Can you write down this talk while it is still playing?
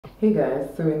Hey guys,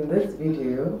 so in this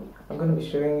video I'm going to be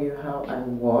showing you how I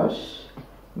wash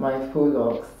my faux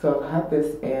locks. So I've had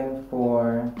this in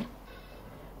for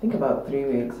I think about 3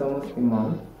 weeks, almost a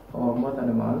month or more than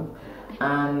a month,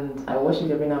 and I wash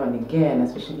it every now and again,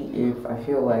 especially if I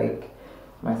feel like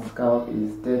my scalp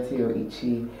is dirty or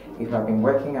itchy, if I've been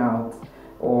working out,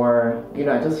 or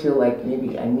I just feel like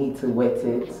maybe I need to wet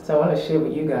it. So I want to share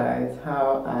with you guys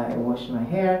how I wash my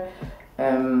hair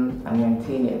and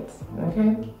maintain it.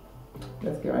 Okay,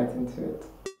 let's get right into it.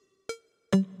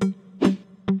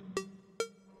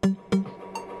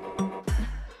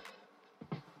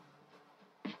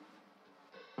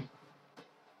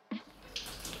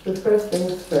 The first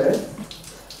things first,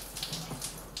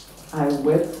 I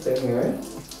wet the hair.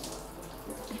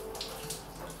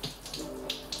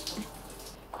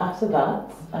 After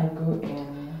that, I go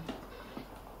in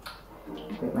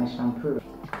with my shampoo.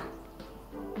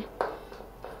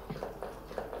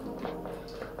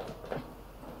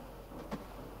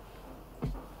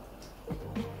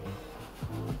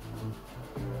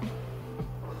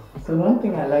 So one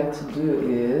thing I like to do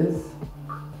is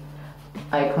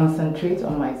I concentrate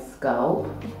on my scalp,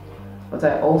 but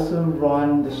I also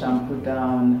run the shampoo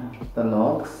down the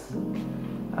locks,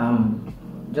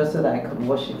 just so that I could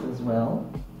wash it as well,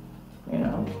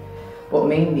 But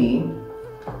mainly,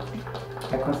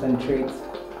 I concentrate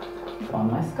on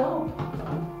my scalp.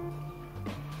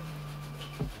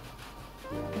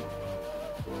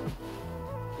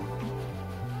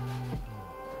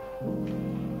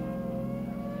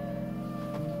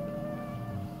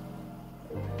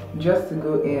 Just to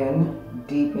go in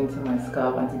deep into my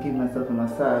scalp and to give myself a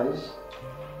massage,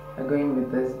 I go in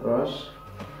with this brush.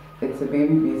 It's a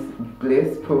Baby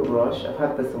Bliss Pro brush. I've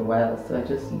had this a while, so I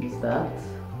just use that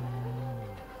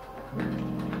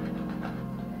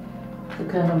to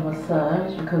kind of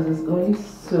massage, because there's only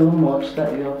so much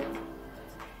that your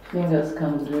fingers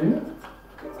can do.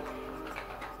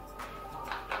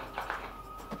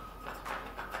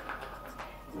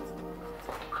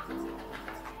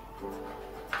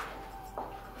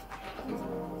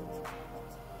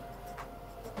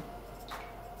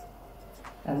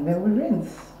 And then we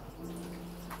rinse.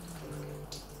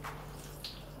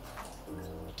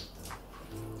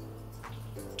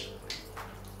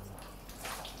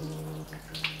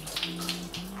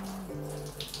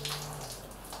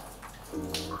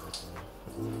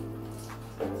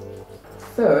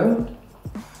 So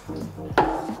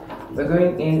we're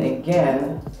going in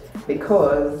again,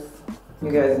 because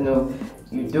you guys know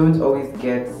you don't always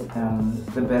get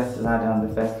the best lather on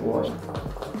the first wash.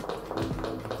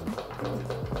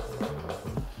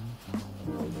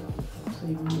 So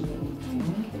you move it in.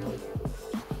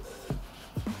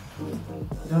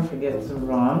 Don't forget to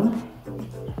run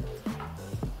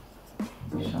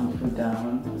the shampoo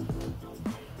down.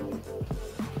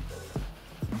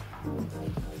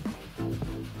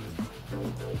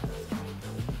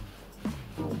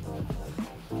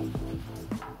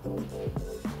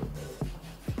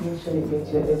 Make sure you get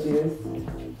your edges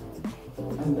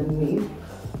underneath.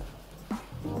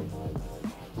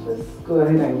 Just go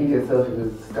ahead and give yourself a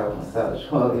good scalp massage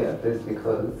while you're at this,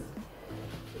 because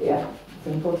it's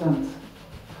important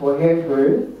for hair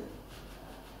growth,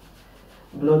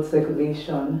 blood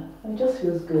circulation. It just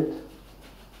feels good.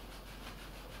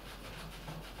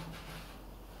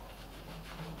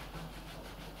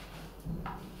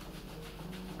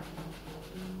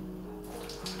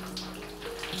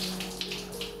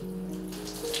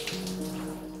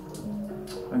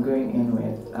 I'm going in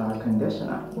with our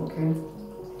conditioner, okay?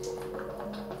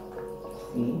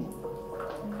 See?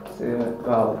 So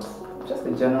about just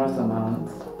a generous amount.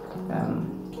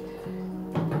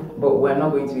 But we're not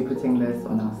going to be putting this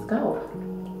on our scalp.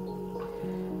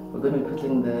 We're going to be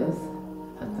putting this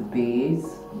at the base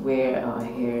where our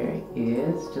hair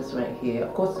is, just right here.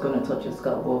 Of course, it's going to touch your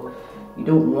scalp, but you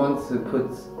don't want to put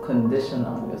conditioner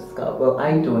on your scalp. Well,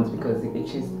 I don't, because it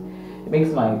itches. It makes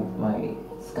my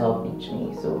scalp itch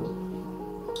me. So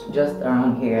just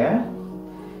around here,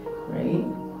 right?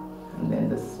 And then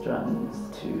the strands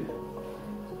too.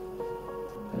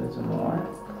 A little more.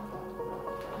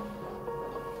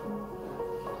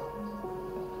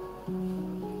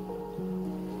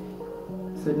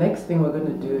 So next thing we're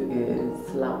going to do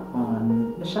is slap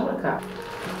on the shower cap.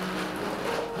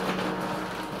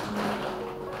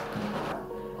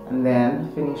 And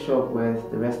then finish up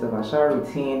with the rest of our shower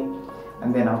routine,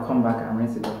 and then I'll come back and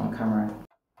rinse it off on camera.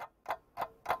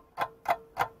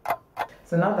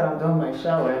 So now that I'm done my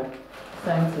shower, it's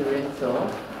time to rinse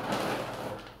off.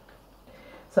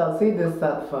 So I'll see this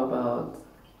set for about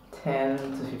 10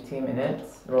 to 15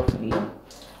 minutes roughly.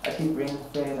 I keep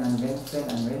rinsing and rinsing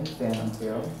and rinsing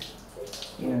until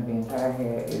you know, the entire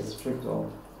hair is stripped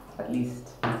off, at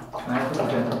least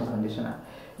 90% of the conditioner.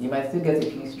 You might still get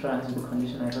a few strands with the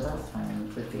conditioner, but that's fine.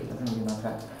 It's okay, it doesn't really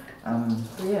matter.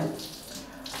 So yeah,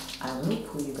 I will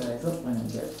pull you guys up when I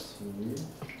get to,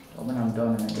 or when I'm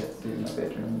done and I get to my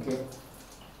bedroom, okay?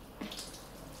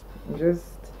 I'm just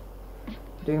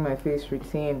doing my face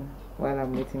routine while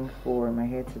I'm waiting for my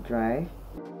hair to dry.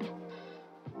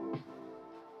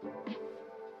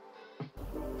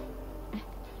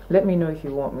 Let me know if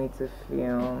you want me to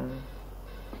film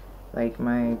like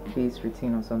my face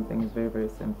routine or something. It's very, very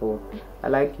simple. I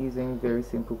like using very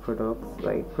simple products,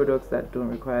 like products that don't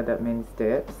require that many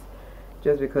steps,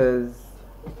 just because,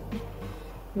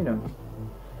 you know,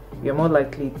 you're more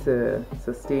likely to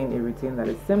sustain a routine that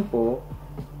is simple.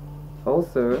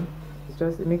 Also,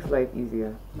 it makes life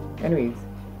easier. Anyways,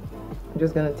 I'm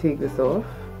just gonna take this off.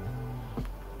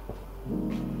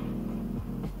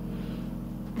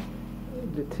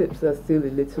 The tips are still a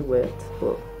little wet,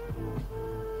 but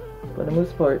for the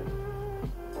most part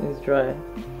it's dry,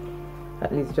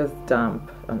 at least just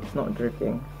damp, and it's not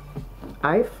dripping.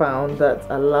 I found that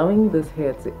allowing this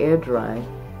hair to air dry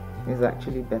is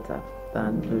actually better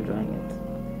than blow drying it.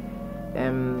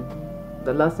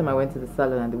 The last time I went to the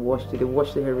salon and they washed the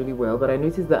hair really well, but I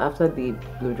noticed that after they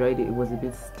blow dried it, it was a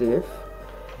bit stiff.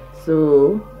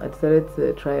 So I decided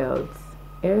to try out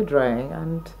air drying,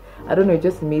 and I don't know, it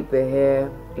just made the hair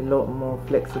a lot more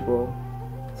flexible.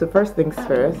 So first things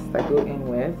first, I go in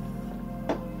with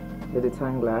the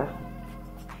Detangler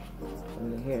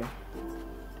on the hair.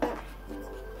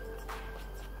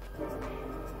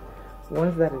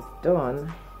 Once that is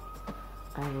done,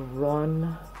 I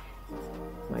run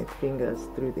my fingers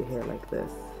through the hair like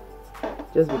this,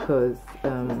 just because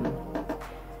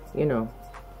you know,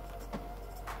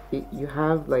 you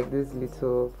have like these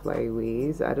little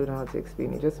flyaways. I don't know how to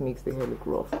explain it. It just makes the hair look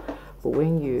rough. But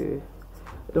when you,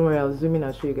 don't worry, I'll zoom in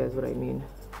and show you guys what I mean.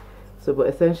 So, but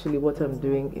essentially what I'm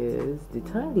doing is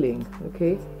detangling,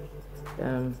 okay?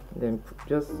 Then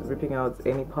just ripping out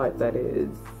any part that is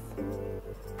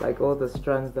like all the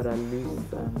strands that are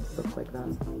loose and stuff like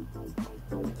that.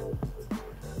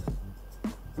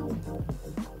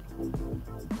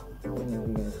 I don't know if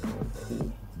you guys can see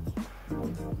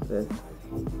this,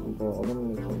 but let me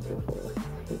make it so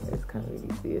you guys can't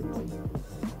really see it. See?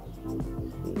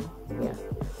 Yeah.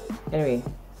 Anyway,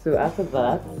 so after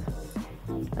that,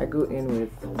 I go in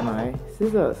with my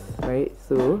scissors, right?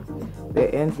 So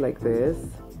the ends like this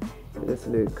just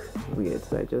look weird,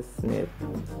 so I just snip.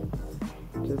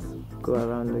 Just go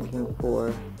around looking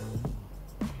for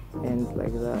ends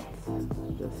like that.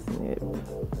 Just snip.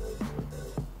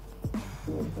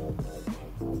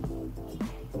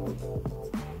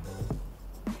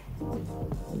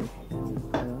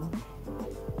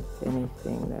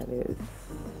 Anything that is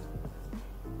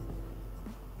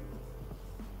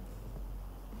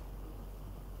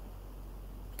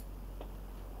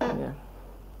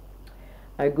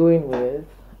I go in with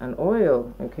an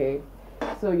oil, okay?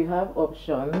 So you have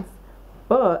options,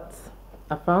 but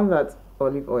I found that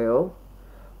olive oil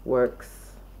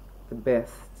works the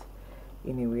best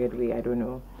in a weird way. I don't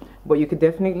know, but you could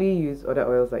definitely use other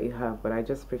oils that you have, but I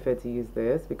just prefer to use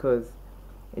this because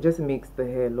it just makes the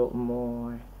hair a lot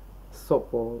more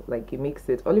supple. Like, it makes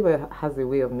it, olive oil has a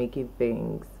way of making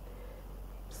things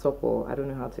supple. I don't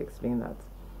know how to explain that.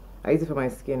 I use it for my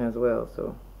skin as well,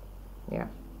 so yeah.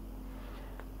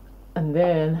 And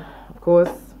then of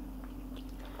course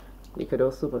you could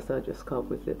also massage your scalp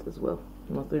with it as well.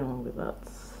 Nothing wrong with that.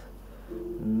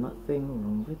 Nothing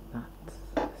wrong with that.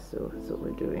 So that's what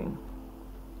we're doing.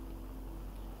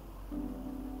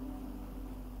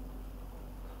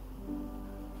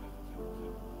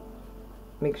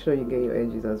 Make sure you get your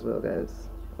edges as well, guys.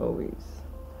 Always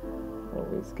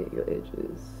get your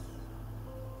edges.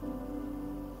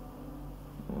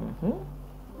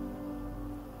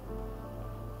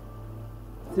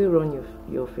 Still run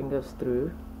your fingers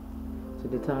through to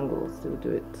detangle. Still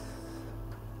do it.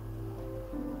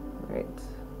 Right.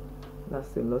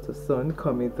 That's a lot of sun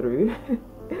coming through,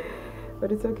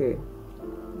 but it's okay.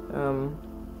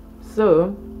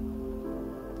 So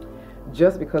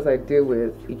just because I deal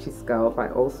with itchy scalp, I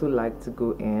also like to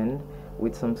go in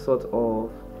with some sort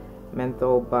of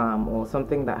menthol balm or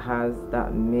something that has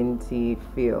that minty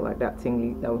feel, like that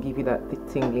tingling, that will give you that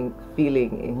tingling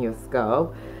feeling in your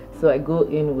scalp. So I go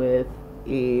in with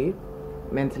a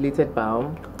mentholated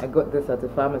balm. I got this at the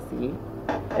pharmacy.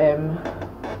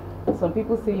 Some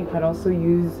people say you can also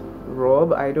use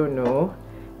rub. I don't know.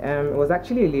 It was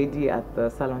actually a lady at the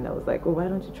salon that was like, oh, why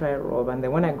don't you try rub? And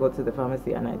then when I got to the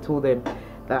pharmacy and I told them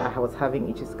that I was having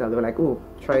itchy scalp, they were like, oh,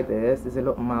 try this. It's a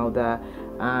lot milder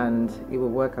and it will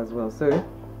work as well. So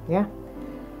yeah.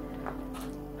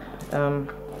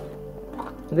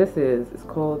 This it's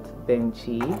called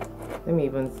Benchy. Let me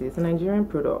even see. It's a Nigerian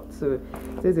product, so it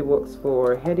says it works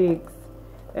for headaches,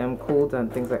 colds,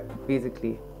 and things like.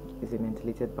 Basically, it's a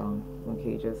mentholated balm.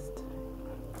 Okay, just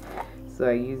so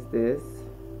I use this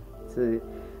to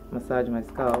massage my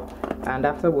scalp, and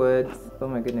afterwards, oh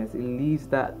my goodness, it leaves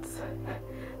that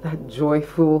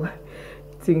joyful,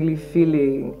 tingly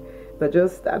feeling that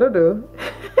just, I don't know.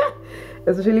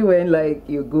 Especially when like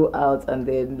you go out and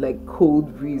then like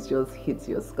cold breeze just hits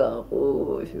your scalp.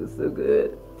 Oh, it feels so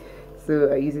good.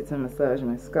 So I use it to massage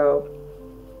my scalp.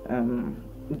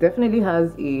 It definitely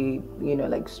has a, you know,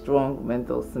 like strong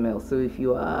menthol smell. So if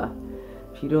you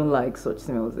don't like such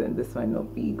smells, then this might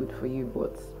not be good for you,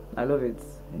 but I love it.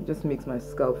 It just makes my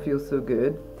scalp feel so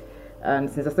good. And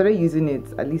since I started using it,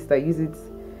 at least I use it,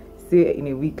 say, in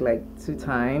a week like 2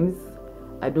 times.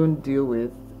 I don't deal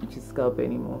with itchy scalp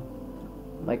anymore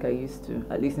like I used to,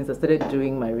 at least since I started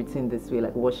doing my routine this way,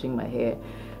 like washing my hair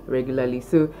regularly.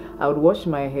 So I would wash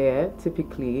my hair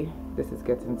typically. This is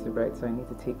getting too bright, so I need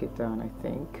to take it down, I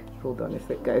think. Hold on a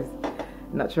sec, guys.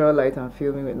 Natural light, I'm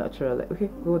filming with natural light. Okay,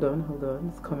 hold on,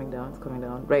 it's coming down.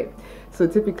 Right, so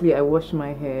typically I wash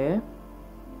my hair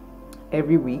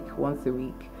every week, once a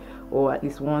week, or at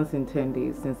least once in 10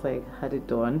 days since I had it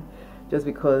done, just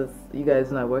because you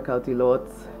guys know I work out a lot,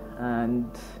 and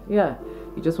yeah,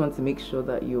 you just want to make sure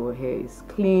that your hair is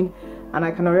clean. And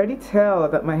I can already tell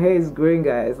that my hair is growing,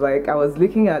 guys. Like, I was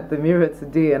looking at the mirror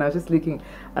today and I was just looking,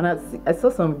 and I saw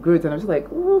some growth, and I was just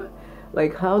like, ooh,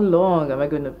 like, how long am I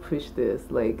going to push this,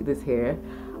 like, this hair?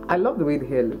 I love the way the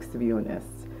hair looks, to be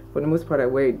honest. For the most part, I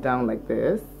wear it down like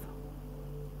this,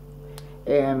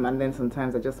 and then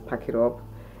sometimes I just pack it up.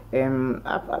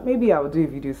 Maybe I'll do a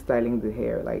video styling the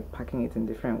hair, like packing it in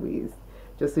different ways,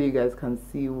 just so you guys can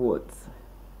see what,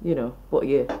 you know. But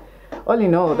yeah, all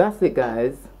in all, that's it,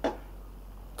 guys.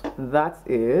 That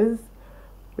is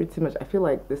pretty much. I feel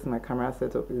like my camera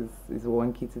setup is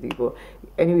wonky today, but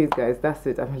anyways, guys, that's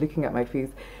it. I'm looking at my face.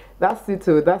 That's it.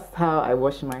 So that's how I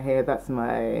wash my hair. That's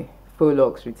my faux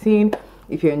locs routine.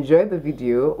 If you enjoyed the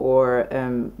video, or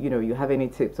you know, you have any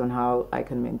tips on how I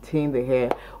can maintain the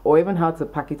hair, or even how to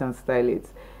pack it and style it,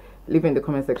 leave it in the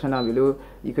comment section down below.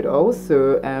 You could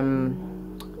also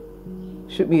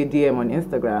shoot me a DM on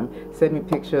Instagram, send me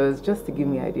pictures, just to give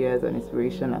me ideas and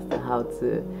inspiration as to how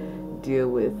to deal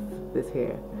with this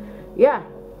hair. Yeah,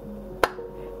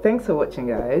 thanks for watching,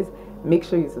 guys. Make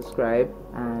sure you subscribe,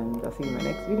 and I'll see you in my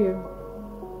next video.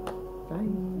 Bye.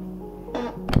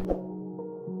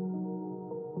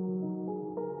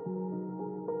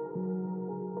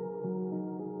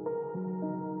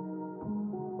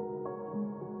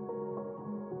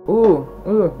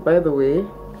 Oh, by the way,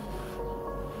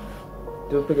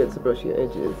 don't forget to brush your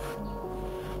edges.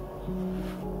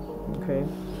 Okay,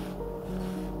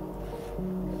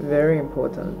 very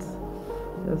important.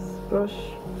 Just brush,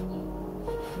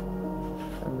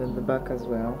 and then the back as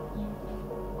well.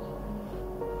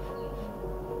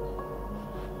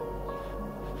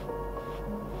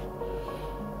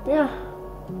 Yeah.